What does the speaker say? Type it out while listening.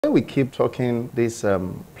When we keep talking this,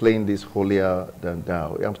 playing this holier than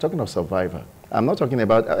thou, I'm talking of survivor. I'm not talking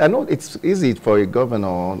about, I know it's easy for a governor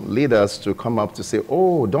or leaders to come up to say,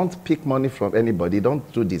 oh, don't pick money from anybody,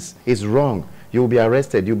 don't do this. It's wrong. You'll be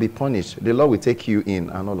arrested, you'll be punished. The law will take you in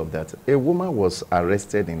and all of that. A woman was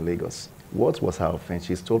arrested in Lagos. What was her offense?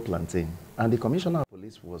 She stole plantain. And the commissioner of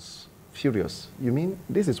police was furious. You mean,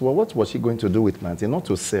 this is what was she going to do with plantain? Not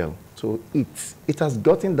to sell, to eat. It has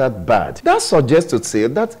gotten that bad. That suggests to say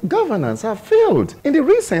that governance have failed. In the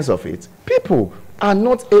real sense of it, people are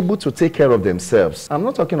not able to take care of themselves. I'm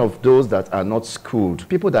not talking of those that are not schooled.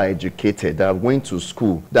 People that are educated, that are going to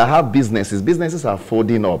school, that have businesses. Businesses are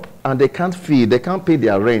folding up and they can't feed, they can't pay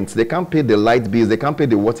their rent, they can't pay the light bills, they can't pay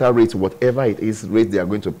the water rates, whatever it is rate they are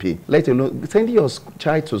going to pay. Let alone, sending your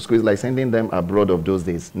child to school is like sending them abroad of those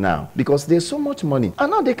days now. Because there's so much money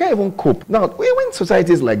and now they can't even cope. Now, when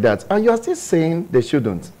societies like that, and you are still saying they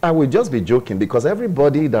shouldn't, I will just be joking because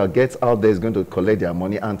everybody that gets out there is going to collect their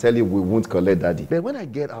money and tell you we won't collect daddy. But when I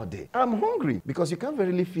get out there, I'm hungry because you can't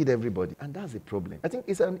really feed everybody. And that's a problem. I think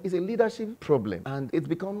it's a leadership problem. And it's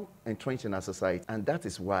become entrenched in our society. And that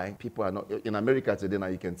is why people are not, in America today now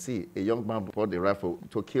you can see a young man bought the rifle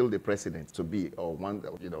to kill the president to be, or one,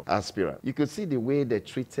 aspirant. You could see the way they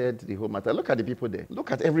treated the whole matter. Look at the people there.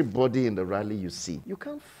 Look at everybody in the rally you see. You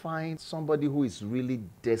can't find somebody who is really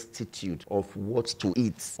destitute of what to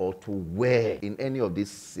eat or to wear in any of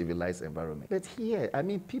these civilized environments. But here, I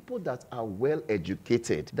mean, people that are well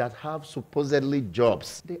educated, that have supposedly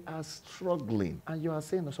jobs, they are struggling. And you are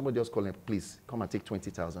saying, no, somebody just call them, please come and take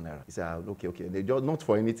 20,000 naira. He said, okay. They just not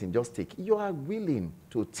for anything, just take. You are willing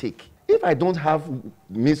to take. If I don't have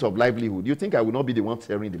means of livelihood, you think I will not be the one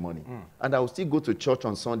sharing the money? And I will still go to church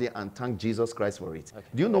on Sunday and thank Jesus Christ for it. Okay.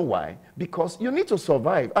 Do you know why? Because you need to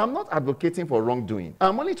survive. I'm not advocating for wrongdoing.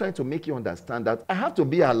 I'm only trying to make you understand that I have to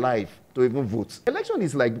be alive to even vote. Election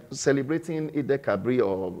is like celebrating either Cabri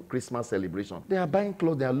or Christmas celebration. They are buying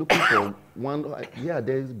clothes, they are looking for one, where are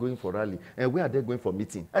they going for rally? And where are they going for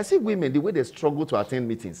meeting? I see women, the way they struggle to attend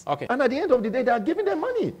meetings. Okay. And at the end of the day, they are giving them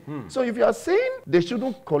money. So if you are saying they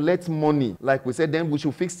shouldn't collect money, like we said, then we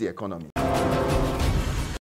should fix the economy.